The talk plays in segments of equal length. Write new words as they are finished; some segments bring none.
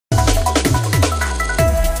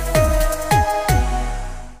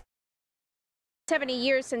70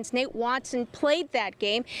 years since Nate Watson played that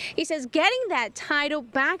game. He says getting that title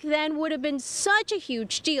back then would have been such a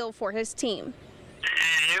huge deal for his team.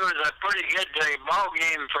 And it was a pretty good ball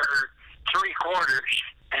game for 3 quarters.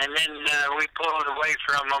 And then we pulled away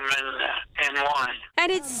from them and won. At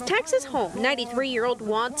its Texas home, 93-year-old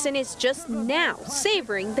Watson is just now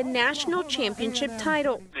savoring the national championship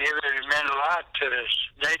title. It meant a lot to us.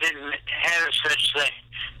 They didn't have such thing.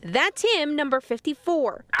 That's him, number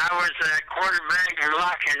 54. I was a quarterback and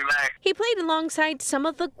locking back. He played alongside some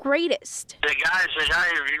of the greatest. The guys that I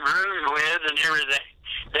roomed with and everything,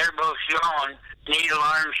 they're both gone. Neil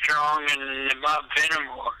Armstrong and Bob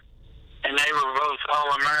Fenimore. And they were both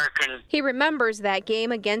All-American. He remembers that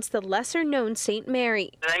game against the lesser-known St.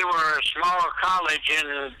 Mary. They were a smaller college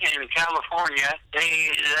in California.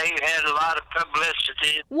 They had a lot of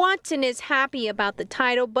publicity. Watson is happy about the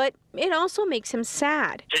title, but it also makes him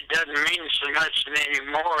sad. It doesn't mean so much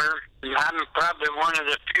anymore. I'm probably one of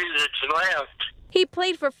the few that's left. He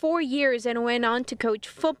played for 4 years and went on to coach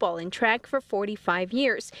football and track for 45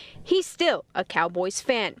 years. He's still a Cowboys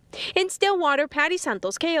fan. In Stillwater, Patty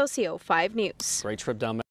Santos, KOCO 5 News. Great trip down.